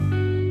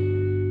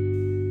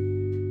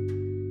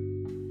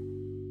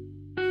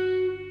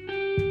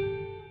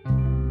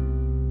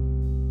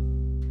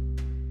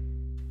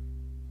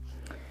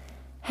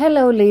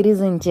Hello,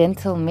 ladies and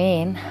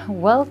gentlemen.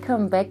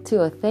 Welcome back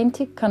to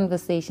Authentic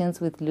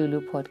Conversations with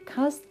Lulu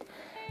podcast.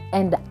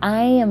 And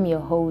I am your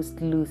host,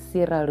 Lucy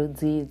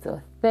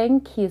Rarudzizo.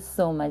 Thank you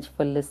so much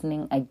for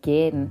listening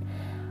again.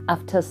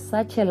 After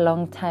such a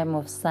long time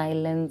of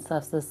silence,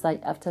 after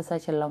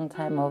such a long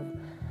time of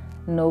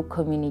no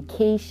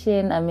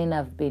communication,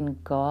 I've been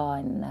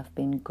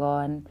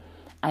gone.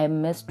 I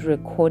missed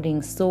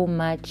recording so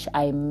much.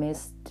 I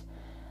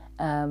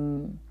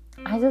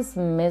just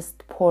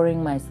missed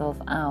pouring myself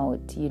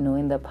out,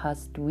 in the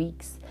past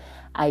weeks.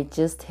 I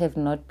just have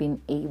not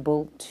been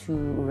able to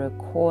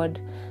record.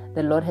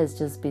 The Lord has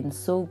just been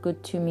so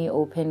good to me,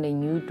 opened a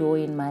new door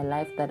in my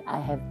life that I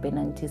have been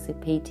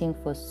anticipating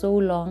for so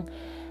long.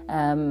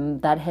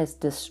 That has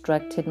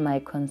distracted my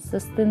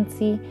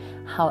consistency.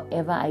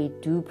 However, I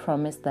do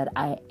promise that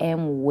I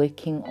am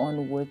working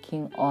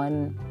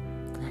on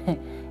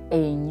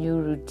a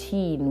new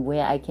routine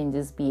where I can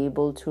just be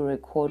able to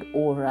record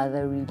or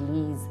rather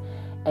release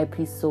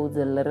episodes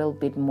a little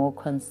bit more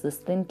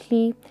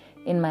consistently.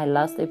 In my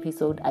last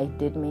episode, I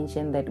did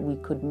mention that we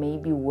could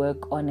maybe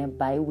work on a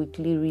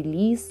bi-weekly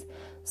release.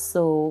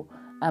 So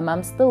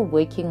I'm still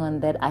working on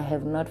that. I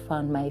have not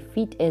found my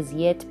feet as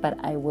yet, but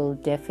I will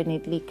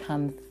definitely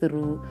come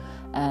through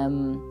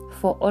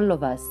for all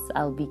of us.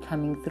 I'll be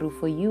coming through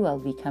for you. I'll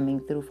be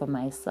coming through for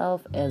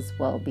myself as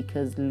well,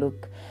 because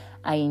look,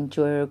 I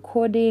enjoy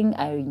recording,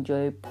 I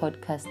enjoy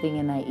podcasting,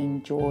 and I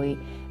enjoy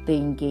the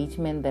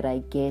engagement that I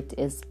get,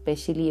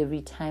 especially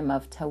every time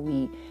after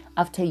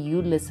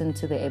you listen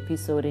to the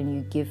episode and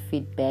you give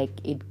feedback.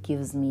 It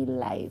gives me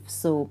life.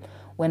 So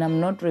when I'm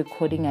not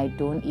recording, I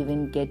don't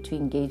even get to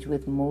engage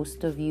with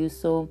most of you.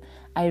 So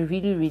I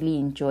really, really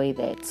enjoy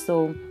that.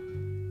 So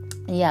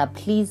yeah,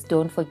 please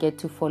don't forget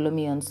to follow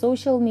me on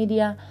social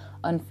media.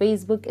 On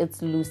Facebook,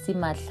 it's Lucy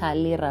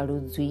Mahlale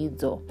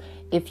Rarudzizo.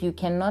 If you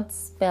cannot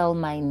spell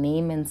my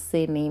name and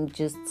surname,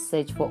 just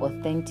search for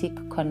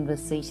Authentic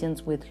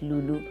Conversations with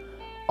Lulu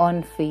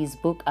on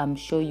Facebook. I'm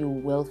sure you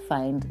will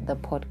find the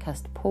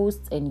podcast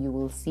posts and you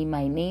will see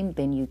my name.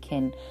 Then you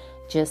can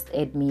just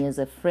add me as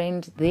a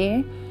friend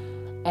there.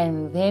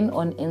 And then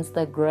on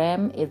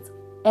Instagram, it's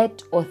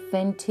at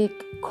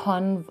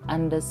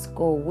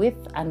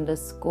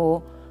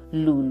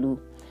authenticconv_with_Lulu.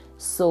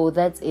 So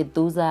that's it.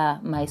 Those are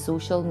my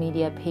social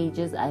media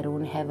pages. I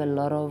don't have a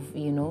lot of,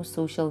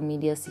 social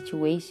media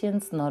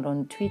situations, not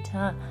on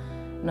Twitter,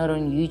 not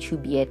on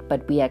YouTube yet,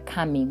 but we are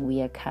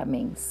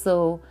coming.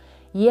 So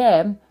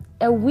yeah,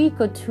 a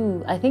week or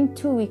two, I think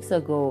 2 weeks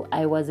ago,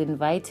 I was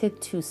invited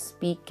to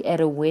speak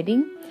at a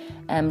wedding,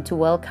 to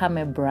welcome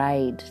a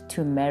bride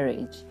to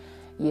marriage.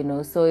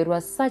 So it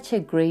was such a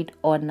great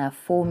honor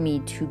for me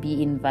to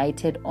be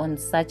invited on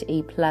such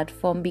a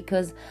platform,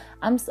 because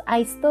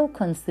I still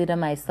consider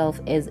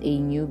myself as a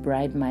new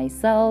bride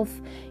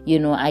myself.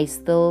 I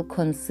still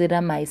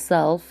consider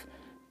myself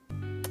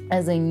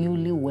as a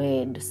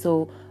newlywed.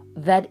 So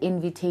that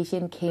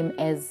invitation came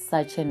as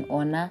such an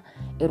honor.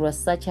 It was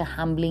such a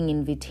humbling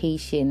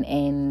invitation,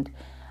 and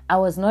I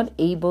was not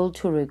able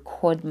to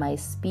record my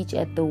speech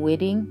at the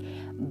wedding,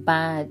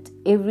 but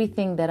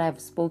everything that I've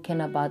spoken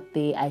about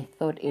there, I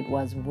thought it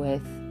was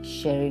worth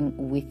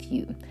sharing with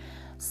you.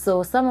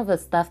 So some of the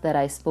stuff that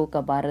I spoke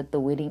about at the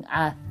wedding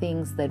are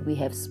things that we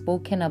have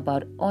spoken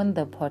about on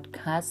the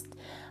podcast.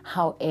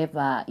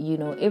 However,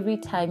 every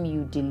time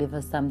you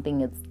deliver something,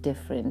 it's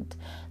different.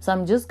 So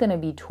I'm just going to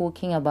be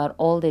talking about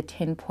all the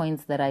 10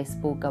 points that I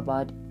spoke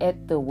about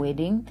at the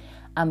wedding.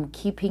 I'm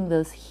keeping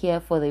this here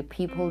for the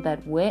people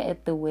that were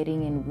at the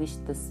wedding and wish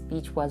the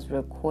speech was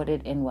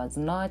recorded and was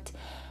not.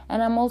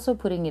 And I'm also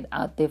putting it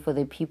out there for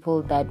the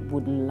people that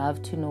would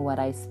love to know what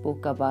I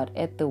spoke about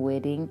at the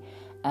wedding,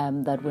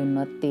 that were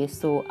not there.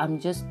 So I'm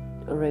just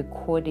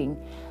recording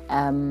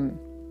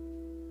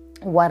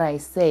what I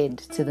said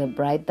to the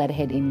bride that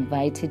had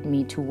invited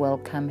me to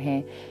welcome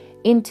her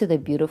into the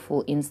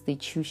beautiful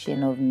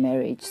institution of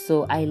marriage.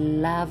 So I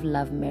love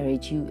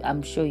marriage.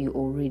 I'm sure you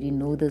already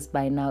know this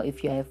by now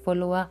if you're a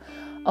follower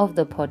of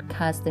the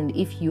podcast. And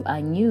if you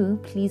are new,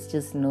 please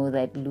just know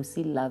that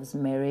Lucy loves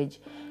marriage,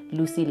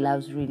 Lucy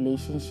loves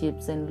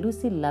relationships, and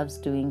Lucy loves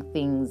doing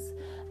things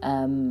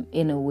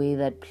in a way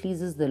that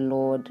pleases the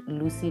Lord.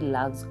 Lucy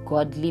loves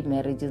godly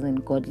marriages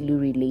and godly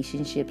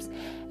relationships,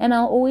 and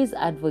I'll always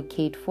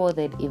advocate for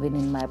that even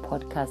in my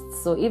podcast.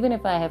 So even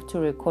if I have to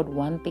record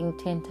one thing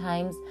 10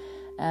 times,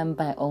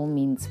 by all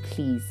means,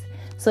 please.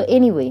 So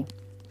anyway,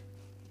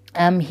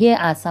 here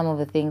are some of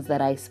the things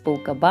that I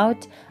spoke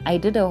about. I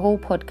did a whole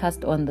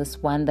podcast on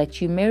this one,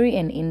 that you marry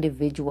an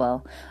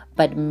individual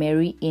but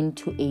marry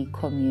into a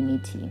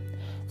community.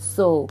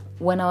 So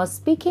when I was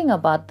speaking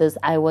about this,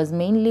 I was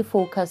mainly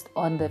focused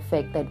on the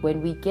fact that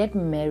when we get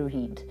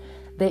married,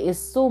 there is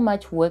so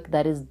much work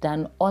that is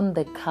done on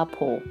the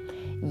couple,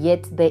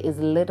 yet there is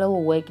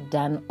little work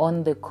done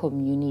on the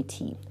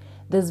community.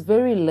 There's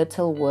very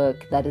little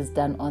work that is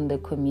done on the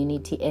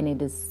community, and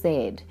it is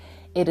sad.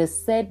 It is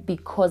sad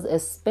because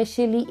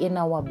especially in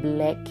our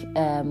Black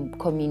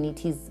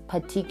communities,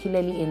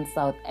 particularly in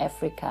South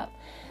Africa,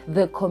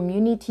 the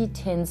community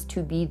tends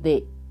to be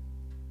the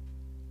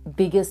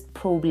biggest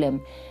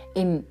problem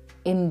in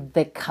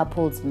the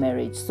couple's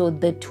marriage. So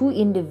the two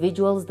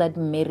individuals that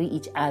marry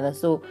each other,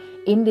 so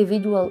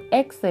individual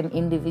X and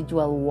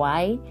individual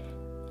Y,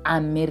 are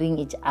marrying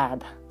each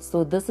other.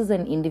 So this is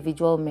an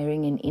individual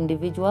marrying an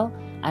individual,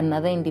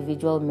 another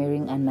individual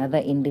marrying another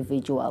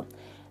individual.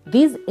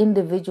 These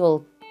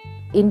individuals,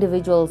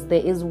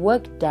 there is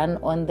work done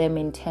on them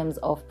in terms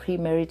of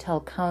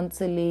premarital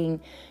counseling.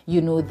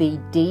 They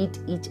date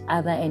each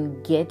other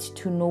and get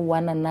to know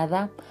one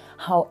another.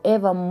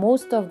 However,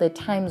 most of the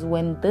times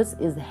when this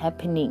is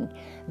happening,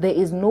 there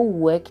is no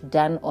work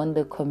done on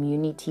the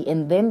community,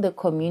 and then the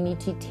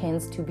community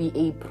tends to be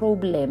a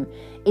problem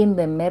in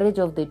the marriage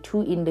of the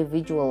two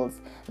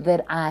individuals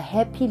that are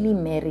happily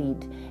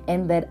married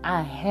and that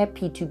are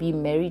happy to be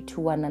married to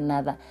one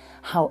another.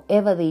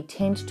 However, they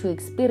tend to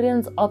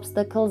experience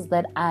obstacles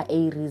that are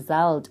a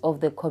result of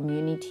the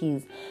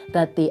communities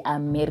that they are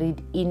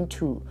married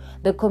into.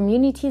 The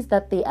communities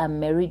that they are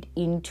married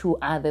into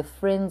are the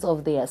friends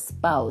of their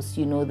spouse,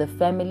 the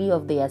family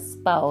of their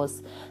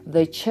spouse,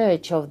 the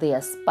church of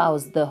their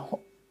spouse,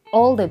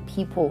 all the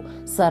people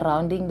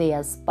surrounding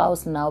their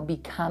spouse now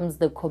becomes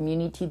the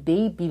community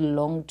they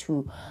belong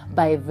to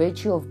by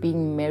virtue of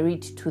being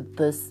married to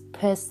this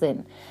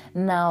person.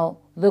 Now,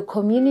 the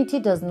community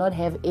does not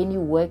have any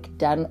work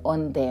done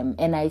on them.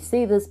 And I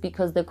say this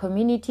because the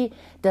community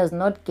does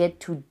not get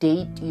to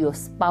date your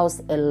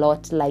spouse a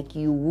lot like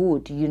you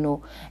would,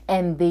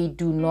 and they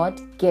do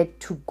not get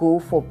to go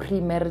for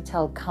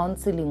premarital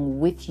counseling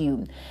with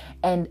you.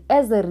 And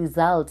as a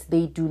result,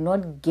 they do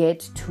not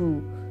get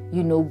to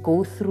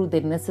go through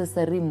the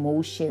necessary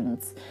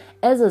motions.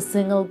 As a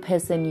single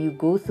person, you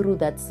go through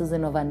that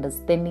season of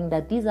understanding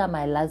that these are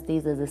my last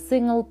days as a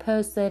single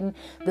person.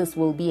 This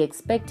will be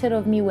expected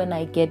of me when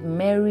I get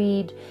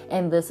married,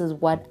 and this is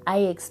what I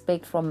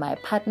expect from my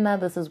partner.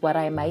 This is what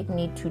I might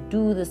need to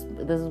do. This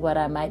is what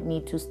I might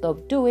need to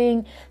stop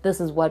doing. This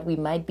is what we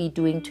might be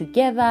doing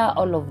together,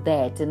 all of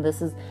that. And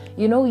this is,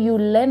 you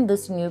learn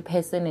this new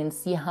person and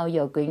see how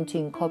you're going to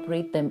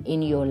incorporate them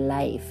in your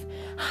life.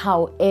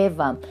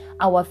 However,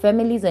 our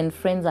families and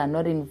friends are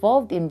not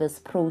involved in this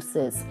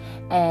process,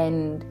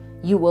 and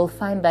you will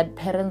find that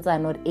parents are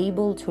not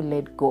able to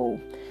let go.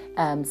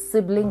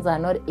 Siblings are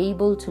not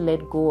able to let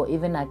go or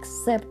even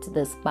accept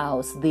the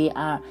spouse. They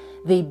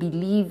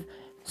believe.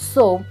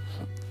 So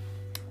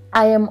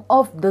I am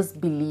of this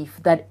belief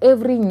that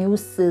every new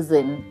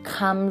season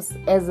comes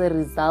as a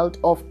result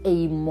of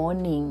a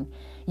mourning.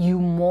 You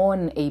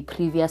mourn a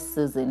previous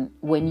season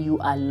when you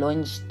are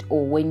launched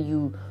or when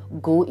you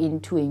go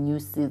into a new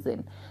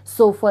season.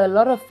 So for a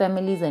lot of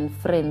families and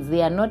friends,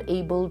 they are not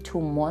able to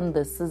mourn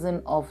the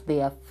season of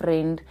their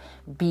friend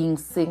being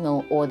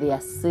single or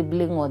their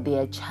sibling or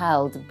their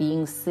child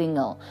being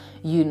single,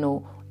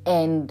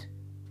 and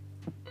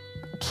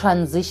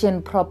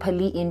transition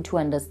properly into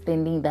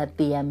understanding that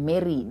they are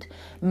married.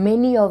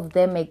 Many of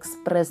them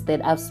express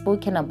that. I've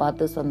spoken about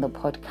this on the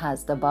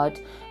podcast about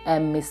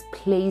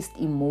misplaced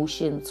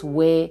emotions,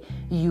 where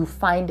you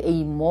find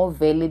a more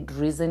valid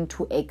reason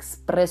to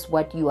express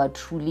what you are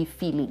truly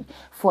feeling.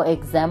 For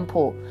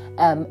example,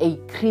 a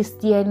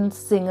Christian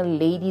single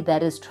lady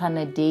that is trying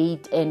to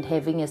date and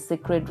having a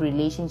secret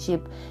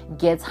relationship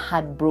gets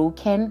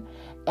heartbroken.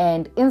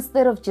 And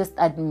instead of just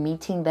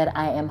admitting that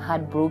I am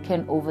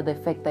heartbroken over the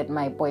fact that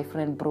my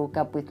boyfriend broke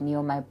up with me,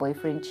 or my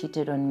boyfriend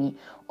cheated on me,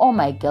 or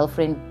my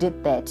girlfriend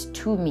did that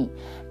to me,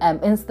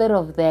 instead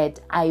of that,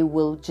 I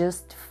will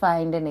just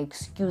find an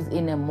excuse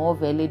in a more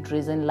valid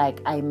reason, like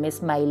I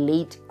miss my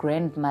late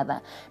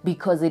grandmother,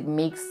 because it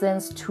makes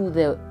sense to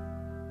the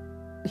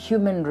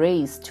human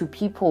race, to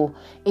people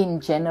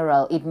in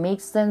general. It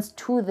makes sense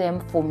to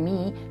them for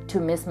me to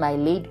miss my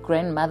late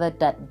grandmother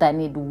than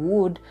it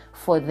would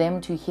for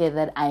them to hear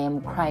that I am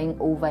crying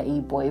over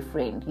a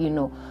boyfriend.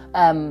 You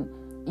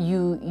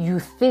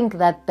think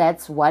that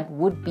that's what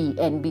would be,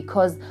 and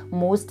because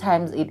most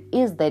times it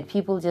is that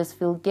people just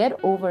feel,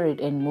 get over it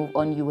and move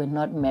on. You were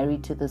not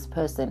married to this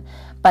person,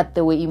 but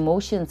there were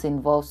emotions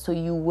involved, so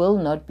you will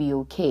not be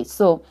okay.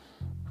 So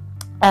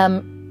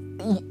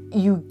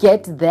you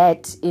get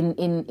that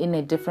in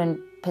a different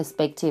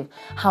perspective.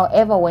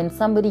 However, when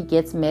somebody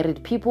gets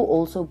married, people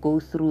also go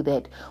through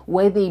that,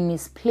 where they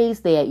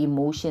misplace their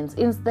emotions.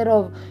 Instead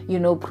of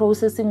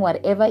processing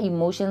whatever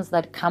emotions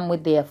that come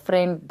with their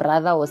friend,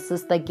 brother or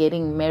sister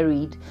getting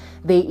married,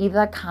 they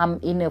either come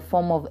in a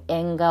form of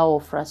anger or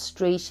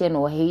frustration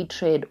or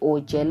hatred or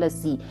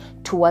jealousy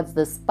towards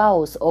the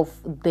spouse of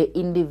the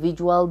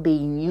individual they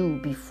knew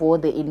before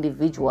the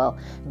individual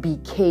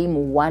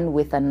became one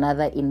with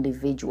another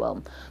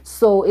individual.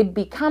 So it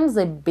becomes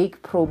a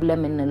big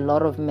problem in a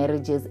lot of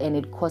marriages, and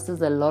it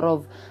causes a lot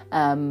of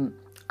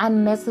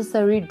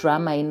unnecessary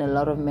drama in a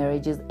lot of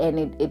marriages, and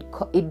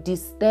it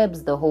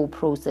disturbs the whole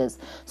process.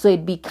 So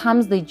it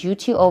becomes the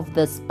duty of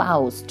the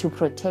spouse to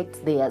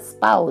protect their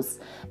spouse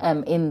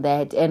in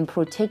that, and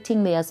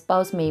protecting their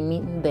spouse may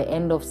mean the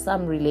end of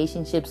some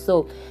relationships.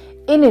 So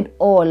in it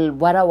all,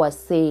 what I was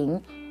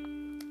saying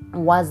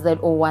was that,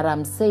 or what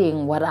I'm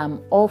saying, what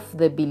I'm of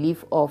the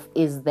belief of,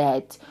 is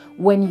that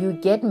when you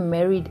get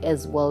married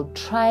as well,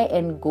 try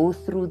and go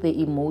through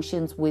the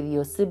emotions with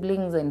your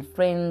siblings and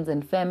friends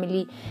and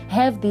family.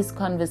 Have these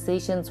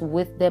conversations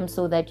with them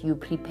so that you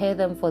prepare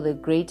them for the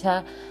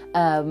greater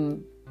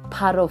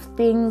part of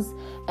things.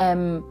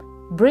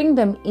 Bring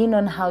them in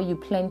on how you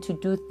plan to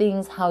do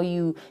things, how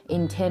you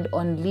intend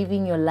on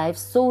living your life,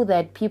 so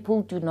that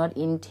people do not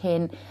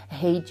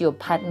hate your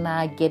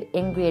partner, get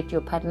angry at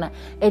your partner.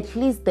 At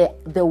least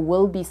there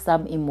will be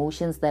some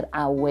emotions that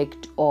are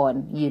worked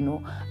on,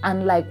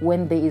 unlike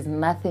when there is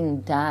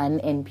nothing done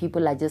and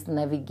people are just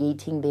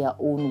navigating their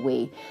own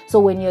way.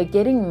 So when you're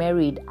getting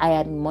married, I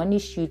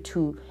admonish you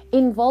to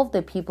involve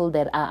the people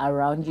that are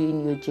around you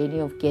in your journey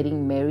of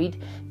getting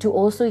married, to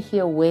also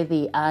hear where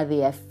they are,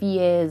 their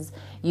fears,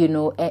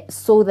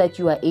 so that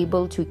you are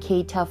able to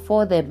cater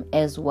for them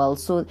as well.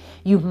 So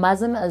you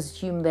mustn't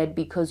assume that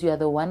because you are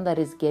the one that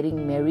is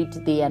getting married,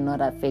 they are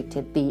not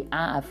affected. They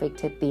are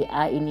affected. They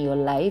are in your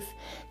life.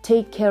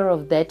 Take care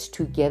of that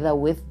together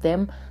with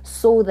them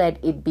so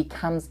that it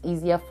becomes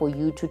easier for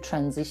you to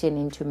transition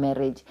into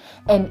marriage.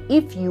 And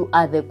if you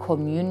are the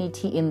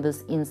community in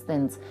this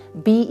instance,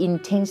 be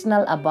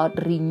intentional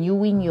about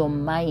renewing your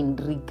mind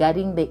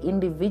regarding the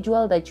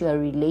individual that you are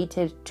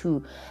related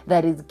to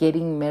that is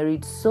getting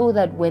married, so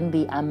that when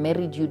they are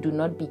married, you do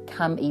not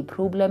become a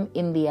problem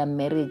in their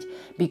marriage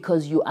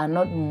because you are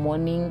not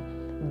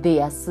mourning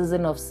their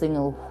season of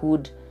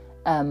singlehood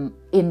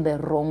in the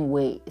wrong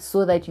way,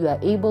 so that you are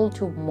able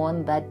to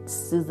mourn that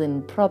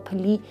season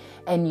properly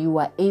and you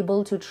are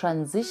able to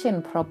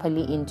transition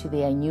properly into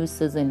their new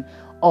season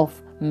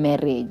of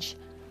marriage.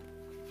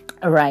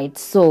 Right.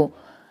 So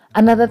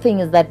another thing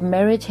is that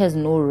marriage has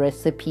no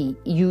recipe.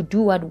 You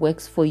do what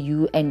works for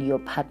you and your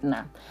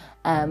partner.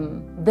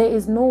 There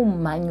is no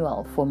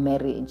manual for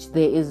marriage.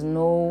 There is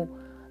no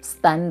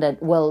standard.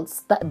 Well,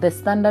 the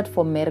standard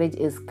for marriage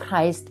is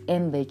Christ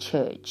and the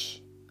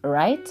church,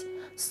 right?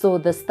 So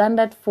the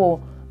standard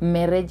for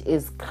marriage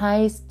is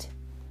Christ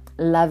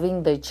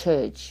loving the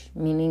church,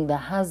 meaning the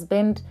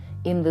husband,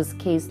 in this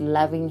case,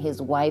 loving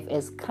his wife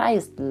as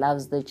Christ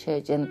loves the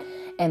church,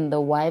 and the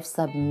wife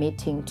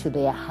submitting to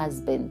their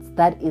husbands.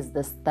 That is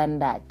the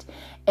standard.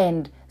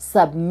 And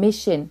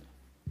submission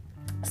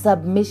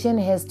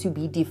has to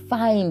be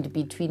defined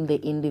between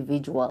the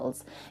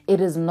individuals.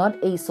 It is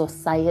not a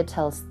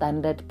societal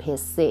standard per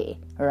se,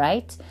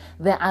 right?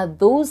 There are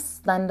those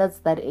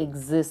standards that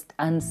exist,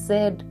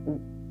 unsaid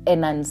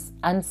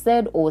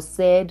or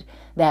said.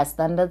 There are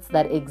standards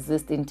that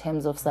exist in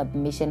terms of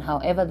submission.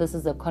 However, this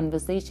is a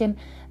conversation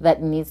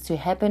that needs to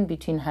happen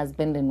between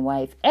husband and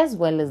wife, as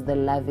well as the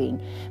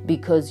loving,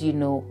 because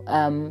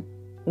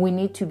we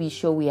need to be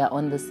sure we are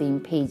on the same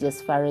page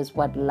as far as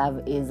what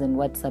love is and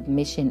what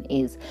submission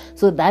is.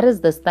 So that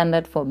is the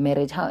standard for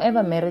marriage.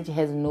 However, marriage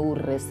has no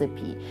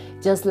recipe.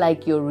 Just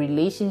like your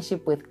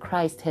relationship with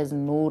Christ has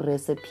no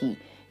recipe.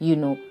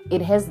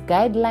 It has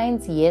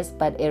guidelines, yes,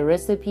 but a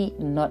recipe,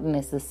 not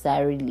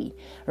necessarily,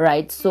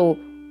 right? So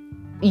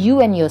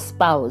you and your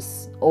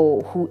spouse,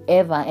 or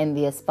whoever and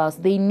their spouse,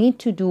 they need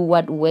to do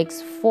what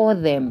works for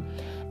them.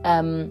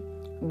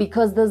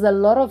 Because there's a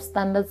lot of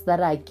standards that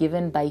are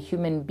given by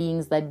human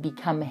beings that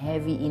become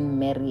heavy in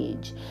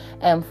marriage.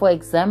 For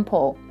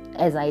example,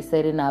 as I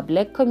said, in our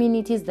Black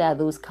communities, there are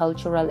those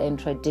cultural and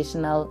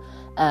traditional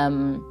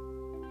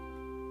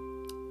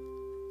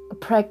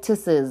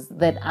practices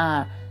that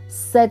are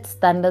set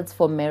standards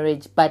for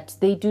marriage, but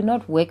they do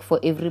not work for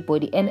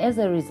everybody. And as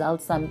a result,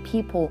 some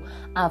people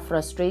are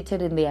frustrated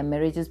in their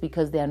marriages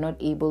because they are not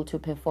able to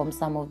perform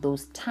some of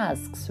those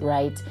tasks,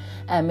 right?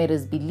 It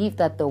is believed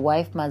that the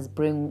wife must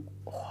bring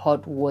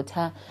hot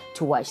water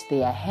to wash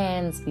their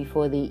hands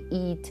before they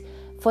eat.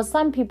 For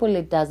some people,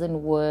 it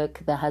doesn't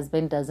work. The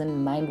husband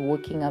doesn't mind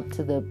walking up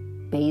to the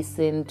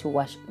basin to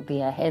wash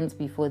their hands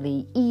before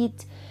they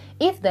eat.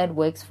 If that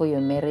works for your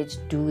marriage,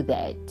 do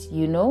that,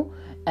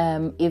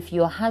 If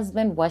your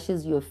husband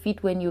washes your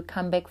feet when you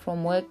come back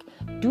from work,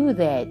 do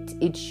that.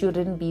 It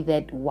shouldn't be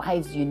that,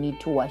 wives, you need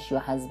to wash your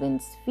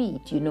husband's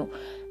feet,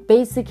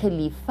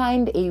 Basically,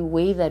 find a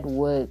way that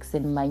works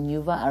and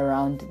maneuver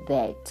around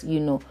that,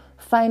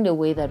 Find a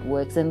way that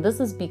works. And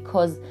this is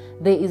because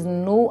there is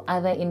no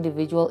other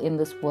individual in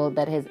this world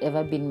that has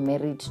ever been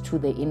married to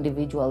the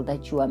individual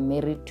that you are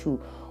married to,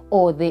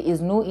 or there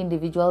is no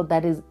individual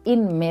that is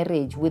in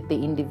marriage with the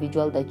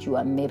individual that you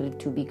are married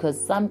to, because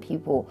some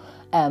people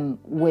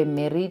were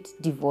married,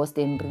 divorced,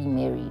 and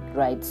remarried,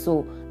 right?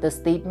 So the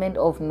statement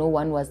of no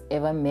one was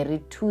ever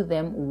married to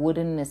them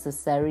wouldn't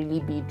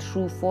necessarily be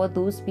true for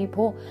those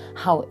people.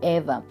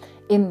 However,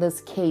 in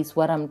this case,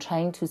 what I'm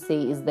trying to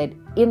say is that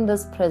in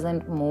this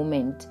present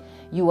moment,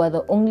 you are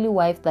the only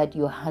wife that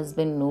your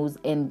husband knows,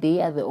 and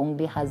they are the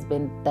only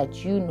husband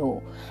that you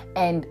know.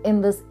 And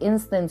in this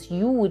instance,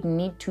 you would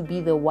need to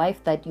be the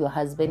wife that your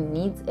husband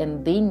needs,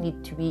 and they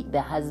need to be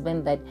the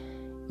husband that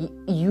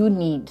you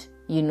need,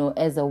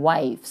 as a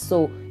wife.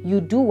 So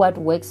you do what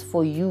works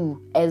for you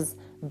as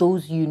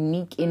those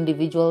unique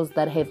individuals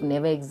that have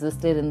never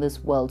existed in this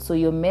world. So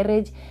your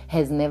marriage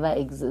has never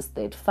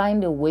existed.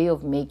 Find a way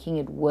of making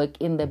it work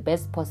in the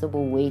best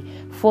possible way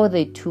for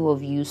the two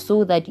of you,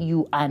 so that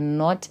you are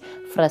not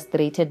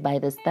frustrated by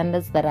the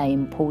standards that are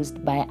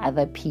imposed by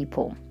other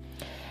people.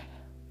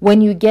 When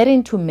you get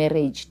into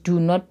marriage, do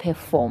not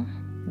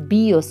perform.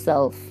 Be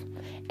yourself.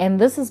 And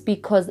this is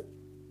because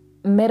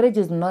marriage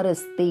is not a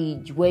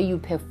stage where you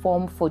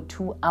perform for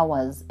 2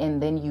 hours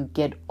and then you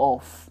get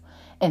off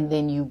and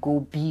then you go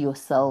be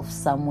yourself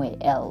somewhere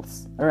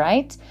else,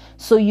 right?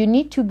 So you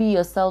need to be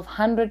yourself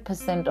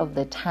 100% of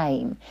the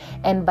time.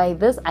 And by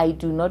this, I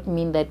do not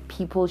mean that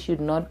people should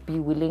not be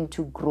willing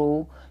to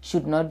grow,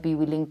 should not be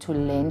willing to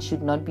learn,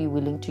 should not be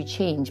willing to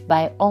change.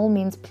 By all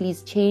means,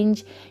 please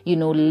change,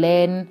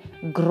 learn,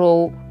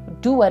 grow,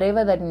 do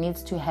whatever that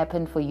needs to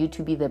happen for you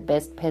to be the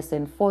best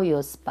person for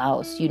your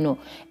spouse,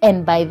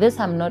 And by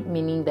this, I'm not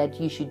meaning that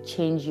you should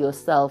change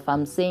yourself.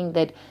 I'm saying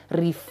that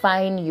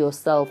refine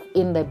yourself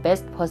in the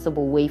best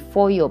possible way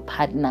for your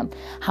partner.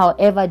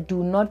 However,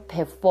 do not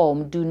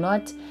perform.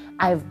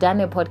 I've done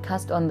a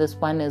podcast on this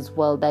one as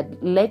well,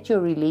 that let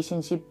your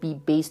relationship be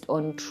based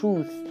on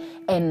truth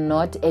and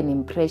not an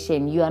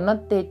impression. You are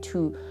not there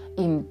to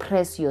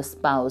impress your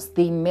spouse.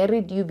 They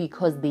married you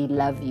because they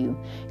love you.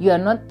 You are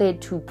not there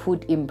to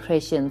put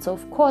impressions.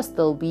 Of course,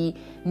 there'll be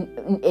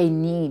a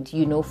need,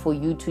 for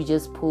you to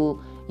just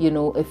pull,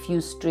 a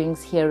few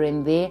strings here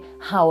and there.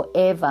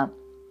 However,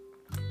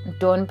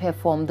 don't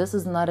perform. This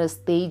is not a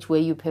stage where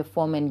you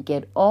perform and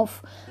get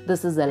off.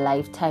 This is a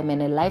lifetime,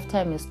 and a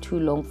lifetime is too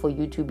long for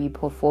you to be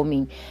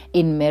performing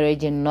in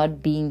marriage and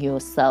not being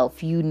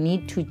yourself. You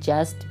need to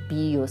just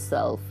be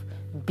yourself.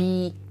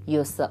 Be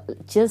yourself.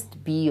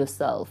 Just be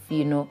yourself.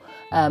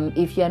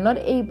 If you are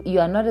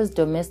not as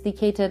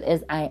domesticated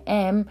as I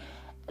am,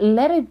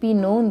 let it be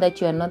known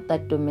that you are not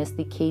that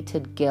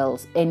domesticated,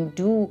 girls, and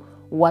do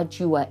what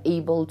you are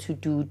able to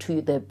do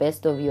to the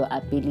best of your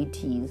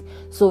abilities.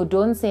 So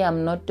don't say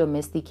I'm not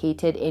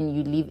domesticated and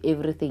you leave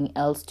everything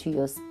else to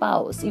your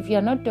spouse. If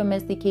you're not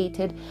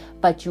domesticated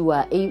but you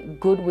are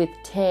good with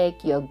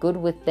tech, you're good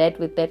with that,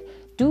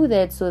 do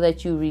that so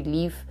that you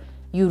relieve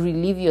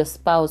your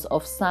spouse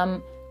of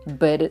some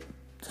burden.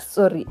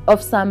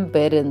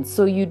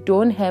 So you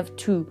don't have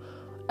to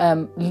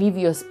leave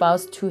your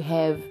spouse to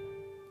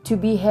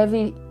be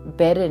heavy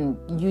burden.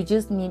 You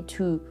just need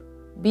to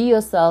be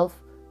yourself,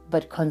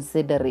 but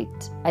consider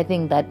it. I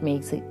think that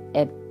makes a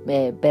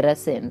better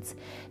sense.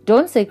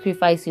 Don't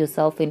sacrifice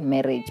yourself in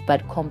marriage,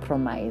 but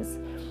compromise.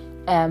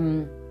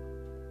 I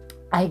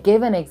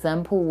gave an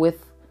example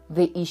with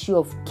the issue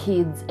of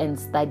kids and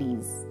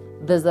studies.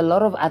 There's a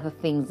lot of other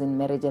things in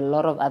marriage,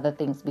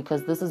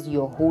 because this is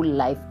your whole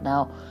life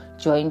now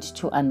joined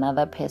to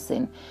another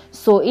person.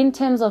 So in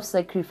terms of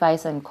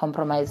sacrifice and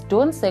compromise,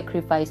 don't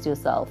sacrifice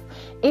yourself.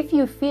 If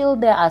you feel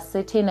there are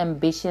certain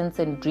ambitions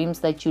and dreams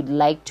that you'd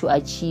like to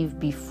achieve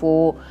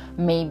before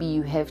maybe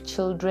you have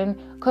children,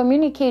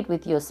 communicate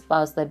with your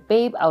spouse that,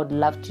 babe, I would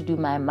love to do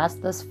my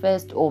master's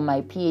first or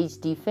my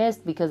PhD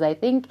first, because I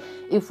think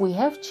if we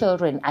have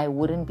children now, I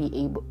wouldn't be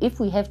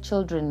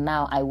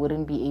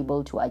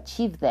able to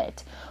achieve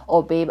that.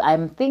 Or, babe,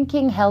 I'm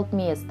thinking, help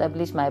me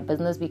establish my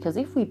business, because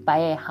if we buy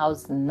a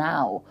house now,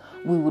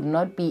 we would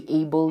not be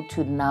able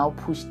to now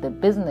push the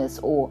business.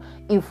 Or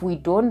if we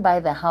don't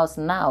buy the house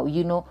now,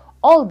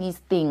 all these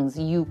things,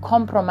 you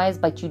compromise,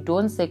 but you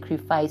don't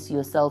sacrifice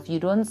yourself. You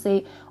don't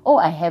say, oh,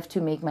 I have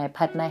to make my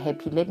partner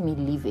happy. Let me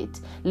leave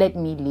it.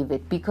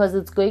 Because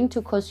it's going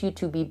to cause you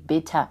to be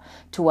bitter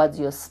towards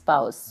your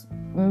spouse.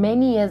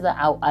 Many years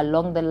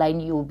along the line,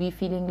 you'll be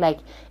feeling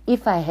like,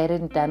 if I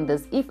hadn't done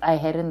this, if I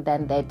hadn't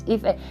done that,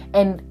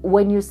 and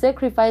when you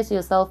sacrifice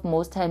yourself,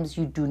 most times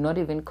you do not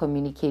even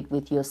communicate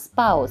with your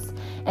spouse.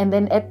 And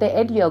then at the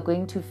end, you're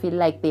going to feel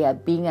like they are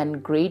being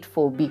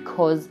ungrateful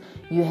because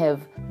you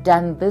have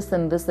done this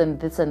and this and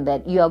this and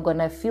that. You are going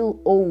to feel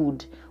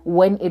owed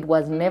when it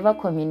was never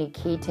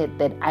communicated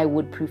that I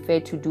would prefer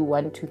to do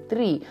 1, 2,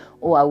 3,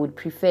 or I would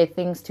prefer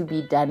things to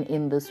be done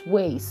in this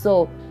way.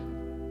 So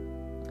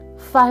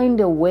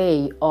find a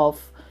way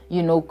of,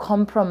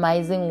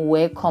 compromising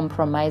where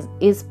compromise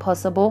is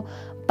possible.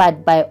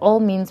 But by all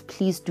means,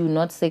 please do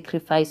not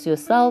sacrifice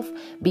yourself,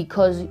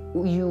 because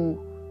you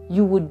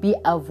would be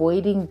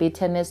avoiding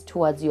bitterness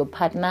towards your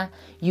partner.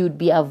 You'd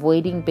be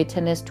avoiding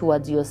bitterness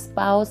towards your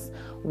spouse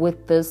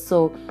with this.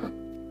 So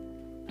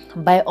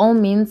by all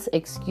means,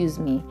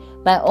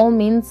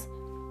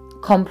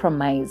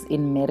 compromise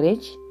in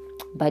marriage,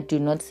 but do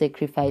not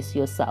sacrifice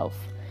yourself.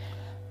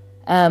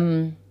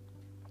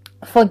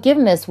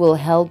 Forgiveness will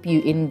help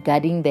you in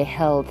guarding the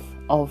health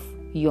of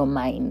your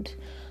mind.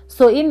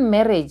 So in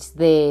marriage,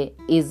 there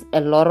is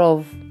a lot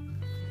of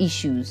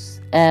issues.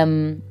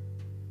 There's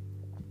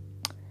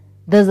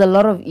a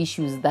lot of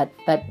issues that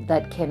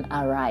can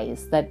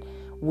arise that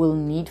will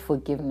need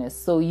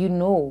forgiveness. So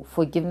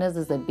forgiveness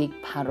is a big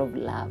part of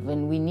love,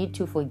 and we need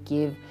to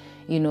forgive,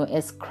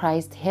 as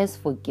Christ has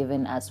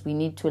forgiven us. We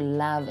need to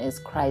love as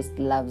Christ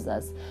loves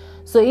us.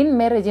 So in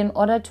marriage, in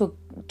order to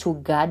to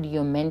guard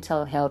your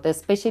mental health,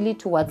 especially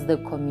towards the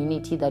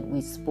community that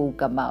we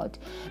spoke about,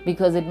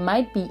 because it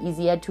might be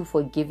easier to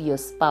forgive your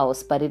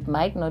spouse, but it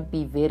might not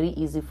be very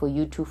easy for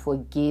you to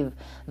forgive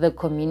the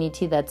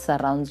community that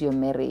surrounds your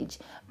marriage.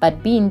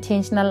 But be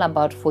intentional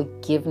about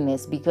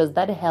forgiveness, because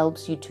that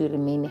helps you to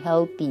remain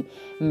healthy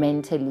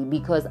mentally,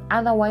 because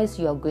otherwise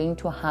you are going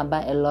to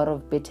harbor a lot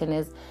of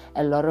bitterness,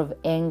 a lot of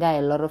anger,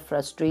 a lot of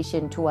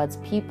frustration towards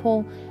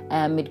people.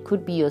 It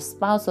could be your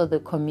spouse or the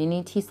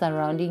community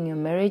surrounding your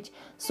marriage.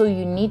 So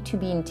you need to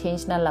be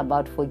intentional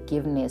about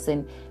forgiveness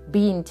and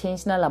be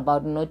intentional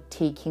about not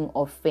taking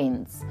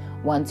offense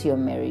once you're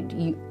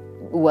married.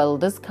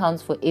 This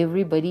counts for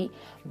everybody,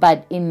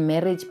 but in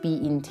marriage, be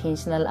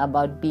intentional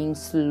about being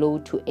slow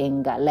to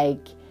anger.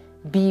 Like,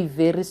 be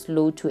very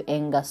slow to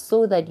anger,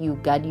 so that you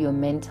guard your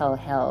mental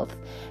health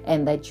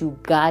and that you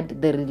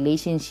guard the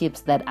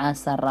relationships that are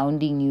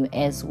surrounding you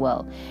as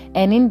well.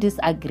 And in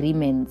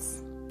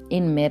disagreements,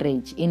 in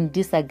marriage,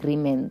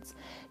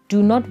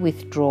 do not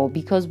withdraw,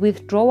 because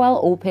withdrawal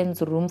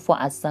opens room for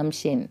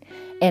assumption,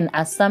 and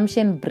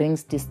assumption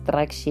brings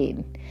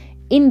distraction.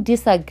 In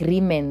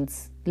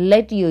disagreements,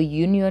 let your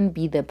union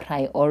be the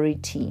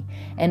priority,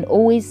 and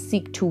always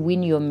seek to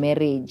win your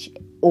marriage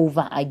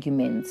over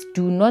arguments.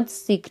 Do not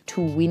seek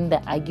to win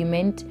the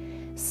argument.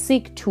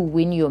 Seek to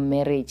win your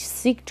marriage.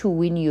 Seek to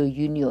win your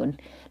union.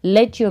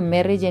 Let your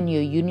marriage and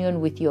your union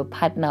with your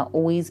partner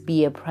always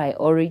be a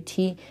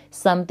priority,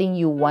 something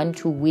you want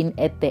to win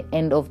at the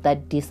end of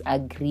that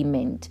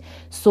disagreement.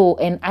 So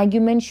an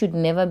argument should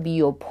never be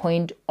your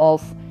point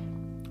of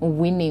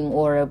winning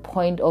or a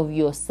point of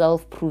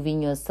yourself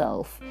proving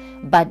yourself,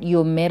 but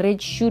your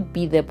marriage should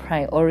be the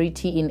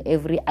priority in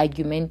every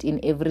argument, in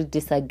every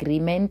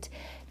disagreement.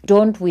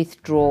 Don't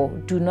withdraw.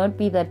 Do not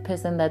be that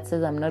person that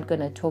says, I'm not going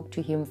to talk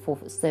to him for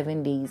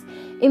 7 days.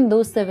 In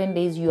those 7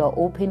 days, you are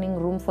opening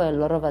room for a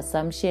lot of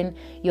assumption.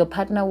 Your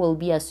partner will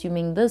be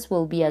assuming this,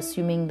 will be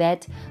assuming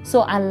that.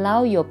 So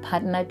allow your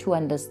partner to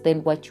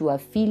understand what you are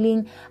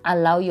feeling.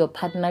 Allow your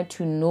partner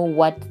to know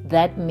what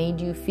that made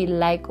you feel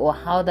like, or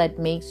how that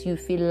makes you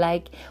feel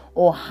like,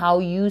 or how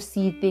you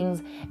see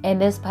things.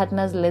 And as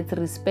partners, let's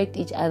respect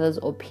each other's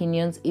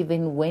opinions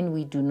even when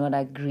we do not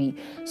agree.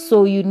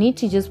 So you need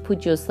to just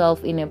put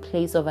yourself in a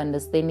place of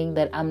understanding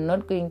that I'm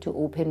not going to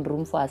open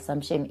room for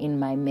assumption in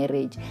my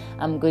marriage.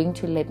 I'm going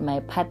to let my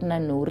partner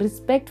know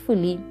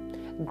respectfully,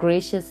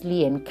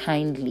 graciously, and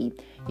kindly.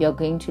 You're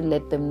going to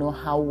let them know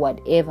how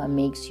whatever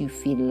makes you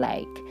feel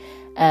like.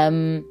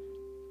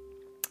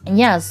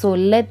 So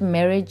let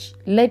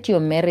your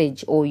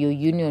marriage or your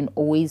union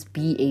always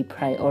be a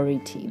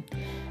priority.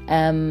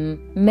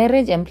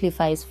 Marriage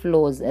amplifies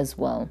flaws as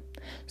well.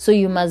 So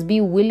you must be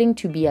willing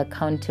to be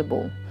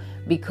accountable,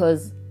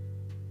 because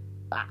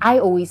I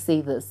always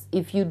say this: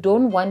 if you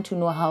don't want to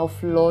know how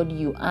flawed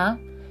you are,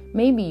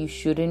 maybe you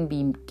shouldn't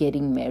be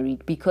getting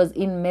married, because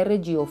in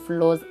marriage your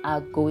flaws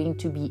are going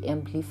to be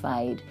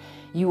amplified.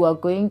 You are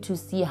going to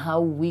see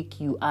how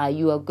weak you are.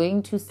 You are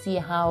going to see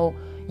how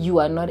you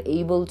are not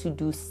able to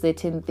do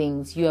certain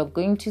things. You are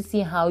going to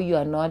see how you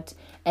are not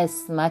as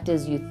smart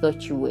as you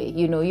thought you were.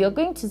 You're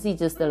going to see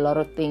just a lot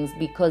of things,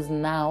 because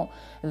now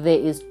there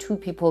is two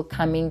people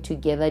coming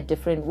together,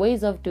 different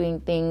ways of doing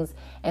things,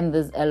 and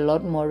there's a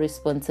lot more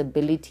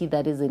responsibility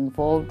that is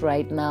involved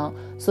right now.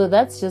 So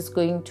that's just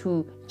going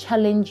to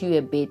challenge you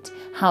a bit.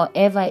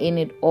 However, in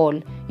it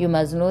all, you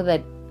must know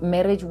that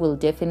marriage will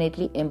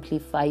definitely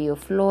amplify your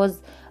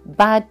flaws,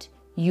 but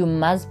you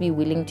must be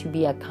willing to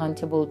be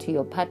accountable to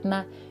your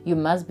partner. You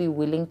must be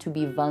willing to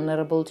be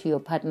vulnerable to your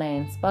partner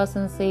and spouse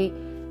and say,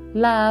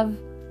 love,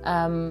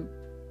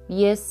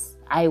 yes,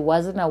 I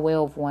wasn't aware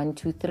of 1,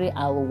 2, 3,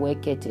 I'll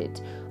work at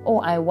it.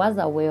 Or I was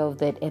aware of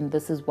that, and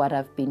this is what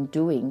I've been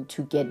doing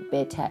to get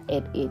better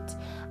at it.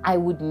 I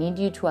would need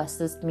you to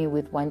assist me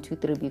with 1, 2,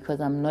 3 because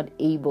I'm not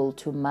able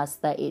to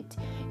master it.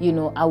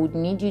 I would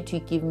need you to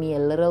give me a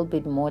little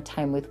bit more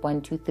time with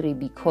 1, 2, 3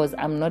 because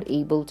I'm not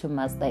able to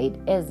master it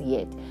as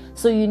yet.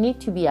 So you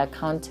need to be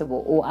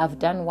accountable. Or I've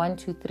done 1,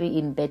 2, 3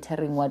 in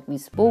bettering what we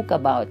spoke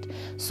about.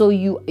 So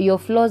your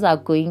flaws are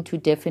going to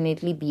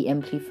definitely be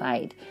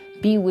amplified.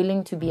 Be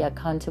willing to be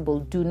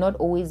accountable. Do not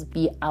always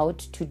be out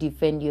to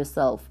defend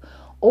yourself.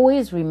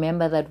 Always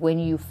remember that when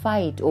you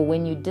fight or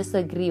when you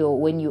disagree or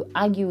when you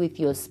argue with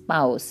your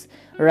spouse,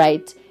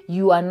 right,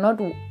 you are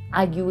not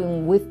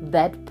arguing with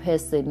that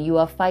person. You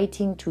are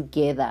fighting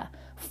together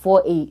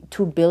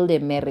to build a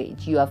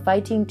marriage. You are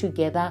fighting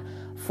together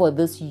for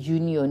this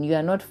union. You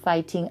are not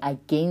fighting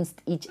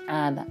against each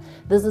other.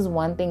 This is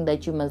one thing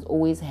that you must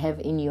always have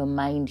in your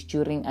mind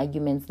during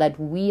arguments, that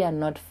we are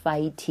not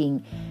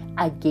fighting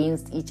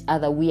against each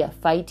other. We are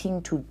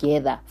fighting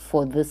together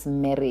for this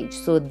marriage.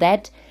 So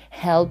that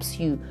helps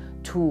you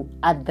to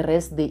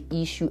address the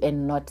issue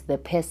and not the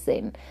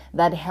person.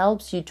 That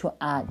helps you to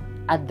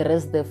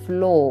address the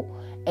flaw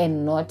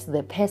and not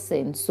the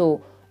person.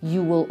 So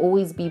you will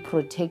always be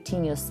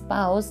protecting your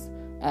spouse,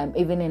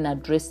 even in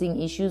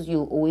addressing issues.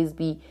 You'll always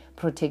be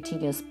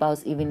protecting your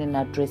spouse, even in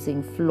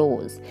addressing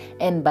flaws.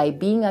 And by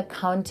being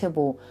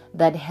accountable,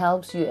 that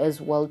helps you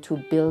as well to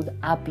build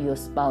up your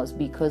spouse,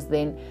 because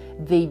then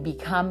they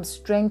become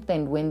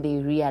strengthened when they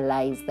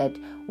realize that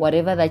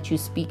whatever that you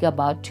speak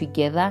about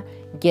together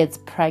gets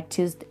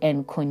practiced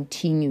and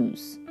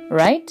continues,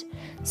 right?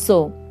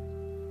 So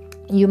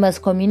you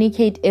must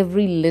communicate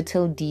every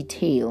little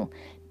detail.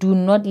 Do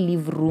not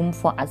leave room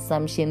for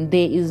assumption.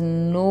 There is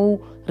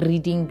no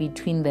reading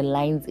between the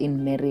lines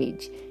in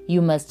marriage.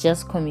 You must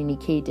just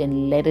communicate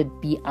and let it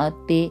be out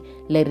there,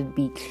 let it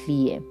be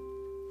clear.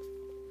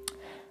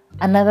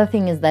 Another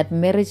thing is that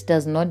marriage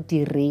does not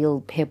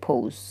derail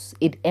purpose.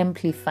 It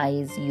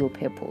amplifies your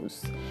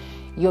purpose.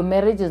 Your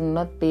marriage is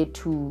not there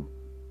to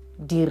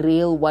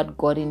derail what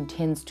God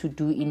intends to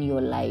do in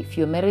your life.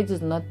 Your marriage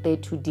is not there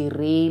to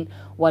derail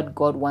what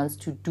God wants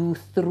to do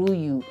through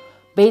you.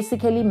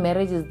 Basically,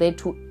 marriage is there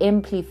to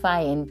amplify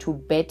and to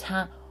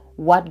better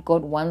what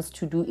God wants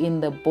to do in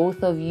the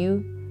both of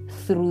you,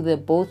 through the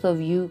both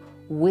of you,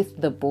 with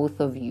the both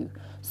of you.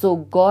 So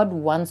God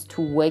wants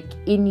to work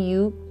in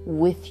you,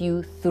 with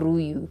you, through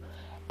you.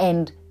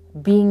 And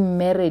being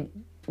married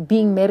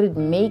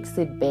makes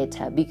it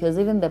better, because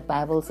even the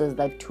Bible says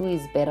that two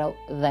is better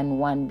than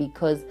one,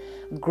 because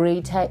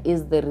greater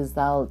is the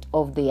result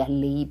of their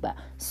labor.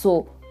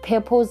 So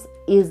purpose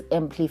is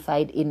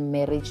amplified in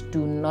marriage.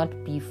 Do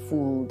not be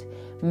fooled.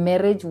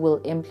 Marriage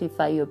will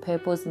amplify your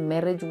purpose.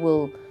 Marriage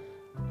will,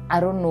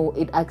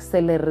 it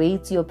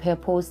accelerates your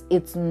purpose.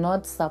 It's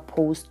not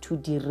supposed to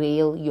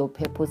derail your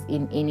purpose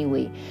in any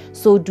way.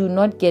 So do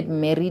not get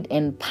married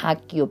and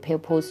pack your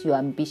purpose, your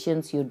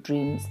ambitions, your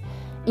dreams.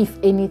 If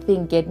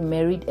anything, get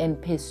married and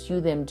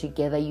pursue them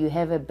together. You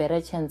have a better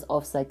chance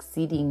of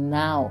succeeding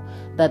now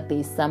that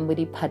there's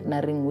somebody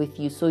partnering with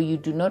you. So you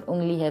do not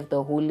only have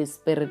the Holy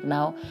Spirit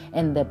now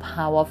and the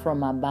power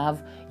from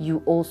above,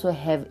 you also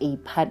have a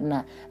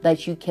partner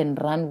that you can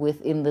run with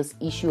in this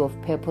issue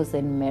of purpose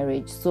and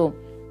marriage. So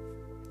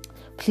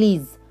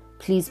please,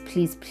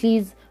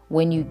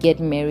 when you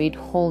get married,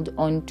 hold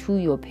on to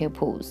your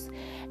purpose.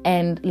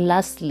 And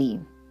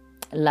lastly,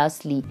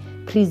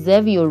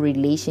 preserve your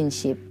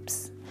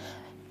relationships.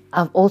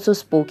 I've also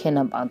spoken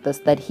about this,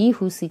 that he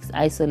who seeks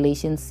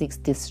isolation seeks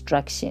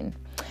destruction.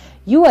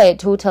 You are a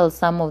total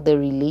sum of the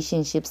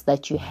relationships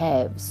that you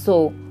have.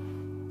 So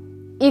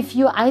if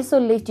you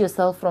isolate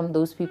yourself from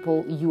those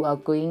people, you are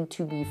going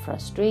to be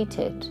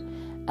frustrated,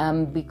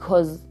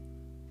 because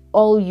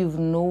all you've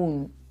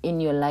known in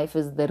your life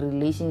is the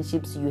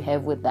relationships you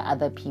have with the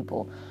other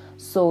people.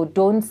 So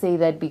don't say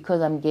that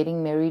because I'm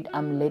getting married,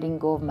 I'm letting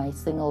go of my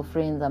single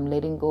friends, I'm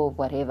letting go of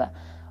whatever.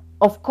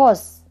 Of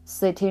course,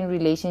 certain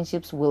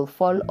relationships will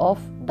fall off.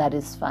 That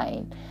is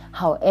fine.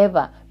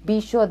 However,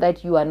 be sure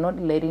that you are not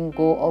letting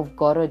go of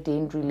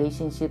God-ordained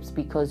relationships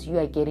because you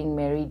are getting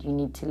married. You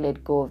need to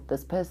let go of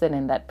this person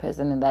and that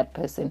person and that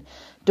person.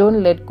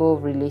 Don't let go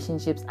of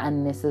relationships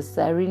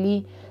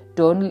unnecessarily.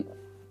 Don't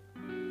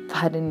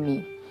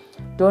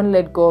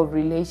let go of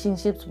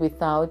relationships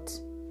without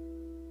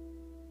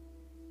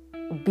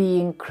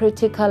being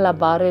critical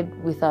about it,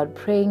 without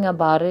praying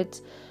about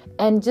it,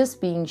 and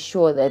just being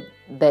sure that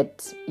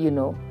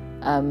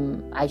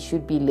I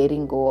should be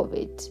letting go of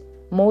it.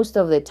 Most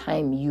of the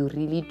time, you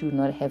really do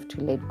not have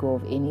to let go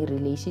of any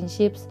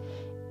relationships.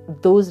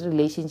 Those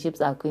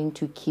relationships are going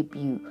to keep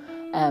you.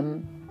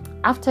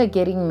 After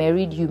getting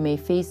married, you may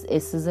face a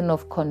season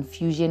of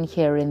confusion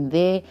here and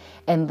there,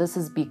 and this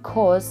is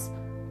because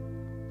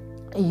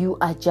you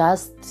are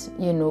just,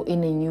 in a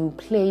new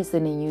place,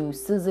 in a new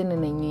season,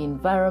 in a new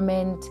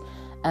environment.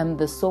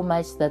 There's so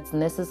much that's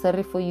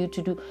necessary for you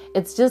to do.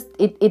 It's just,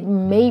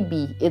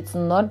 it's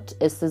not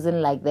a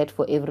season like that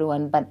for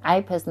everyone, but I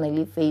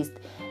personally faced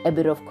a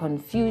bit of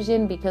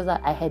confusion because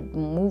I had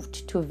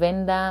moved to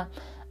Venda.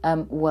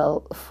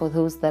 For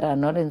those that are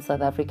not in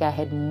South Africa, I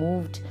had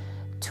moved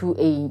to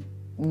a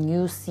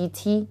new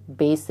city,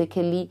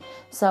 basically.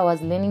 So I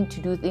was learning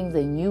to do things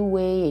a new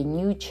way, a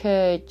new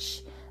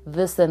church,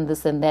 this and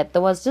that.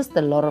 There was just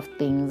a lot of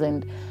things,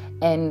 and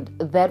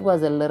that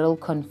was a little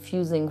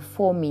confusing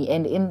for me.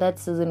 And in that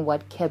season,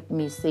 what kept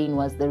me sane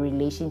was the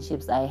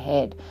relationships I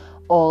had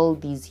all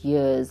these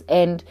years.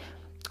 And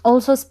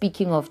also,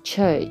 speaking of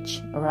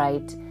church,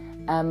 right?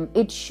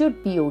 It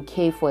should be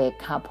okay for a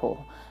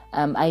couple.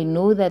 I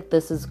know that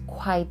this is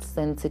quite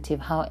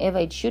sensitive. However,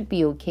 it should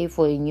be okay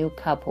for a new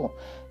couple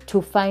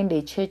to find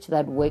a church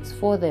that works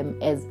for them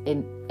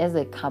as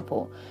a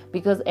couple.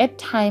 Because at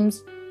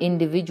times,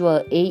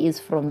 individual A is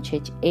from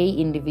church A,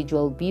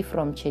 individual B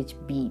from church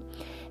B.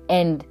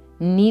 And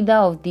neither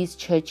of these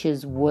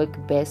churches work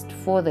best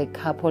for the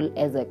couple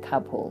as a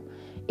couple.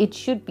 It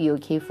should be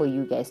okay for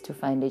you guys to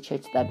find a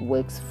church that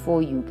works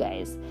for you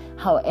guys.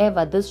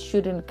 However, this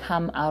shouldn't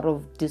come out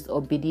of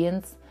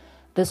disobedience.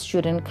 This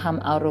shouldn't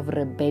come out of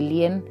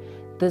rebellion.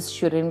 This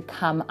shouldn't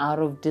come out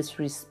of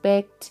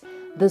disrespect.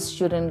 This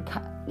shouldn't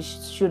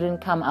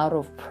come out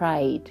of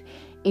pride.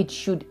 It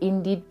should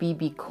indeed be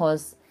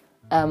because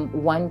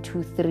 1,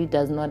 2, 3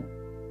 does not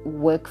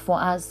work for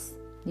us,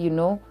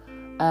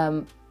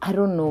 I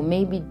don't know,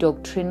 maybe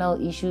doctrinal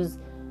issues,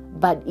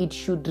 but it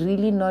should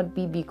really not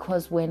be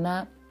because when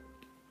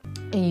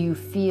you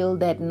feel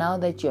that now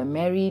that you're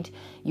married,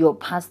 your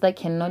pastor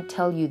cannot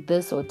tell you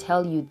this or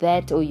tell you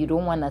that, or you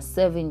don't want to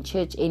serve in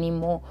church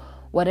anymore.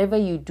 Whatever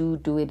you do,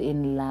 do it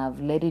in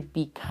love. Let it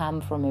be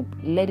coming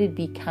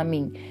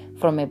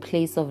from a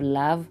place of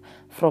love,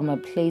 from a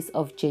place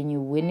of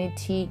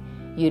genuinity,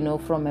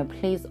 from a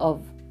place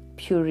of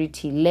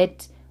purity.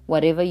 Let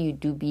whatever you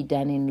do be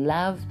done in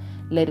love.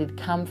 Let it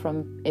come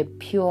from a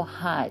pure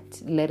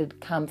heart. Let it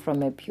come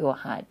from a pure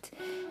heart.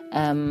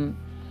 I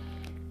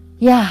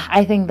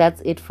think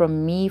that's it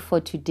from me for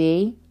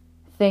today.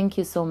 Thank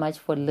you so much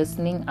for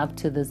listening up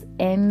to this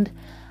end.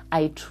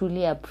 I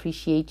truly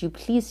appreciate you.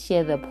 Please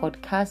share the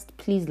podcast.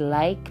 Please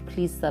like,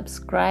 please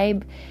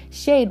subscribe,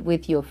 share it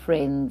with your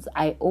friends.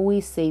 I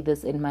always say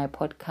this in my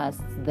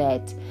podcasts,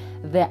 that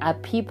there are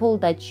people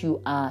that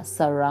you are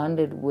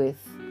surrounded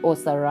with or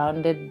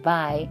surrounded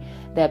by.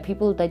 There are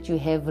people that you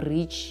have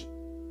reach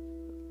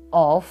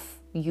of.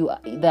 There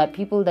are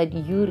people that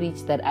you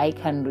reach that I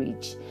can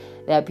reach.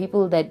 There are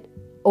people that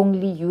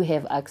only you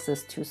have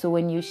access to. So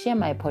when you share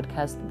my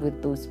podcast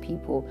with those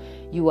people,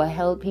 you are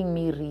helping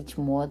me reach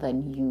more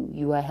than you.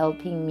 You are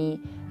helping me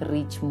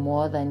reach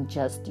more than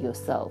just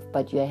yourself,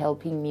 but you are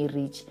helping me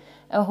reach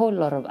a whole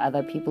lot of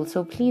other people.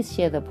 So please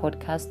share the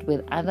podcast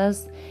with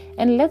others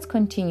and let's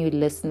continue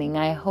listening.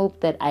 I hope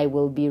that I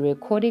will be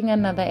recording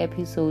another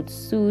episode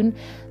soon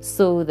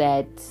so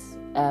that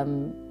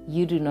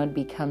you do not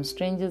become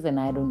strangers and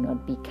I do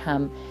not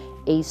become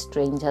a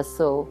stranger.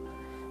 So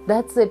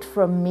that's it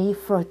from me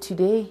for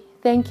today.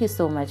 Thank you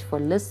so much for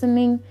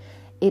listening.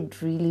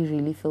 It really,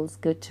 really feels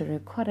good to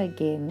record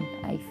again.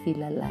 I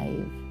feel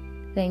alive.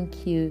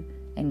 Thank you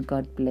and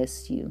God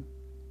bless you.